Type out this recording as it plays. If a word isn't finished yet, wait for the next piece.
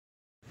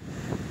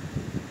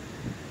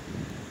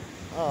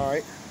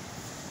Alright,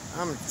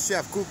 I'm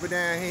Chef Cooper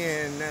down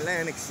here in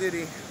Atlantic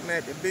City. I'm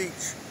at the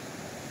beach.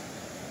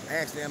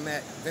 Actually, I'm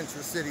at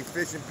Venture City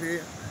Fishing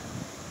Pier.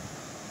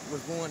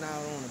 Was going out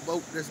on a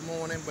boat this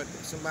morning, but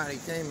somebody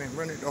came and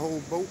rented the whole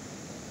boat.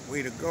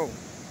 Way to go.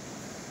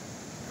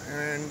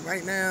 And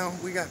right now,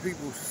 we got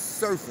people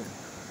surfing.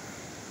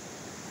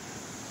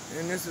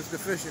 And this is the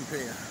fishing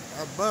pier.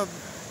 Above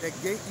that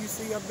gate you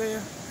see up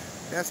there,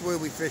 that's where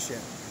we fish at.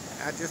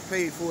 I just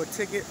paid for a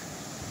ticket.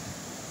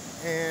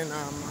 And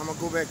I'm going to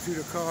go back to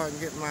the car and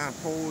get my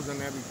poles and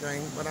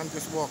everything. But I'm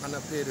just walking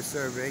up here to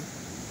survey.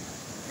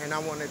 And I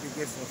wanted to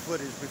get some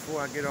footage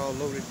before I get all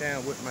loaded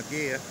down with my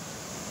gear.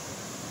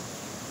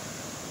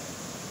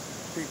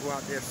 People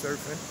out there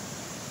surfing.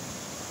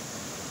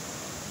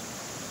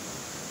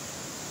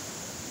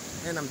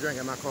 And I'm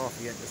drinking my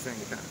coffee at the same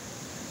time.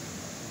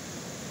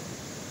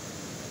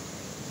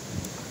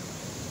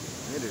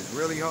 It is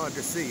really hard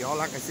to see.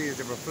 All I can see is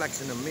the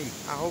reflection of me.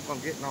 I hope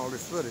I'm getting all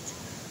this footage.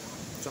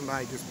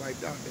 Somebody just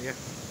wiped out there.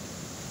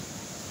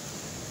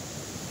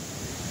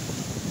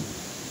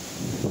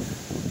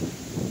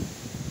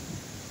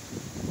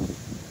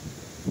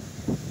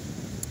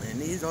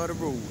 And these are the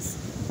rules.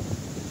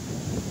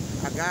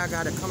 A guy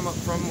got to come up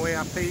from where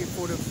I paid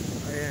for the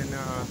and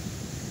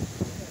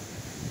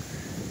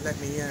let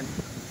me in.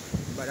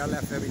 But I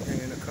left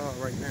everything in the car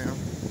right now.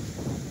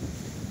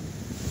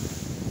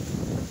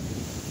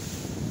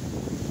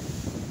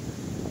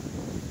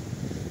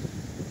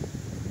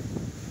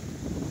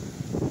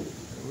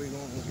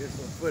 Get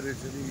some footage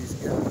of these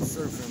guys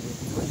surfing real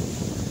quick.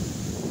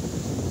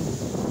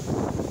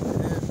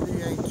 And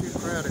it ain't too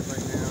crowded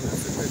right now,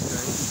 that's a good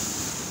thing.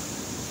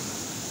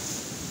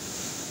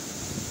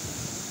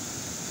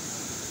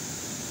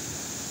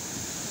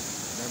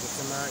 Maybe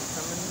somebody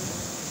coming in?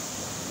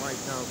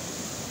 Wiped out.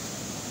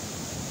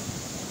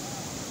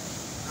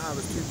 I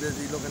was too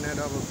busy looking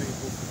at other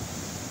people,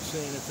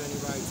 seeing if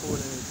anybody caught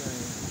anything.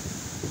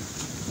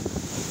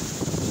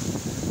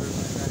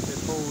 Everybody got their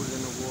poles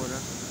in the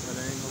water. But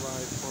ain't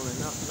nobody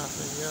pulling up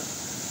nothing yet.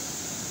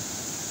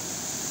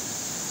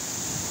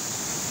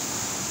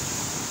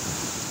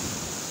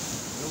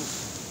 Nope.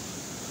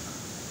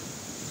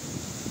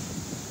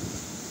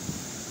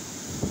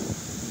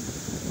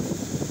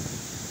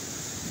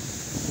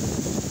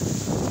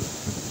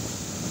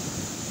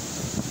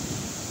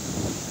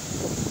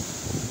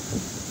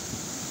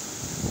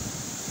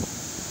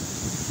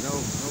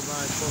 Nope,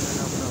 nobody pulling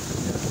up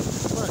nothing yet.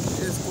 But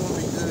it's gonna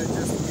be good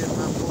just to get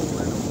my pole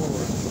in the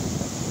water.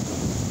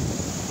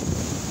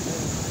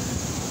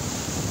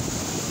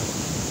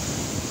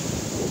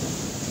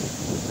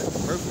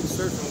 Perfect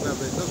surfing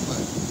weather it looks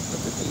like.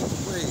 Look at these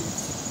waves.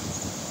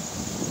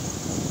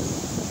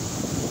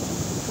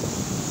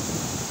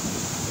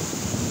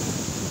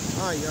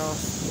 Alright y'all,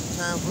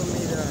 time for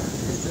me to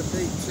hit the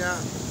bait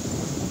shop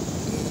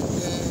and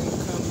then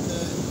come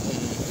back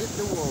and hit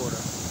the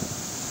water.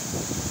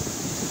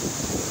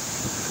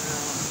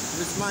 Now,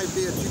 this might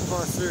be a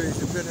two-part series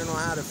depending on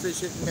how the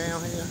fish hitting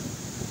down here.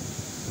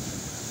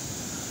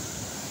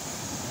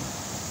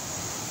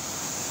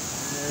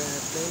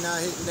 If they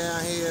not hitting down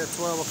here at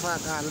 12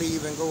 o'clock, I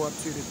leave and go up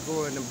to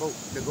go in the boat,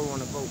 to go on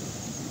the boat.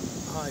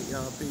 All right,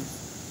 y'all,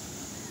 peace.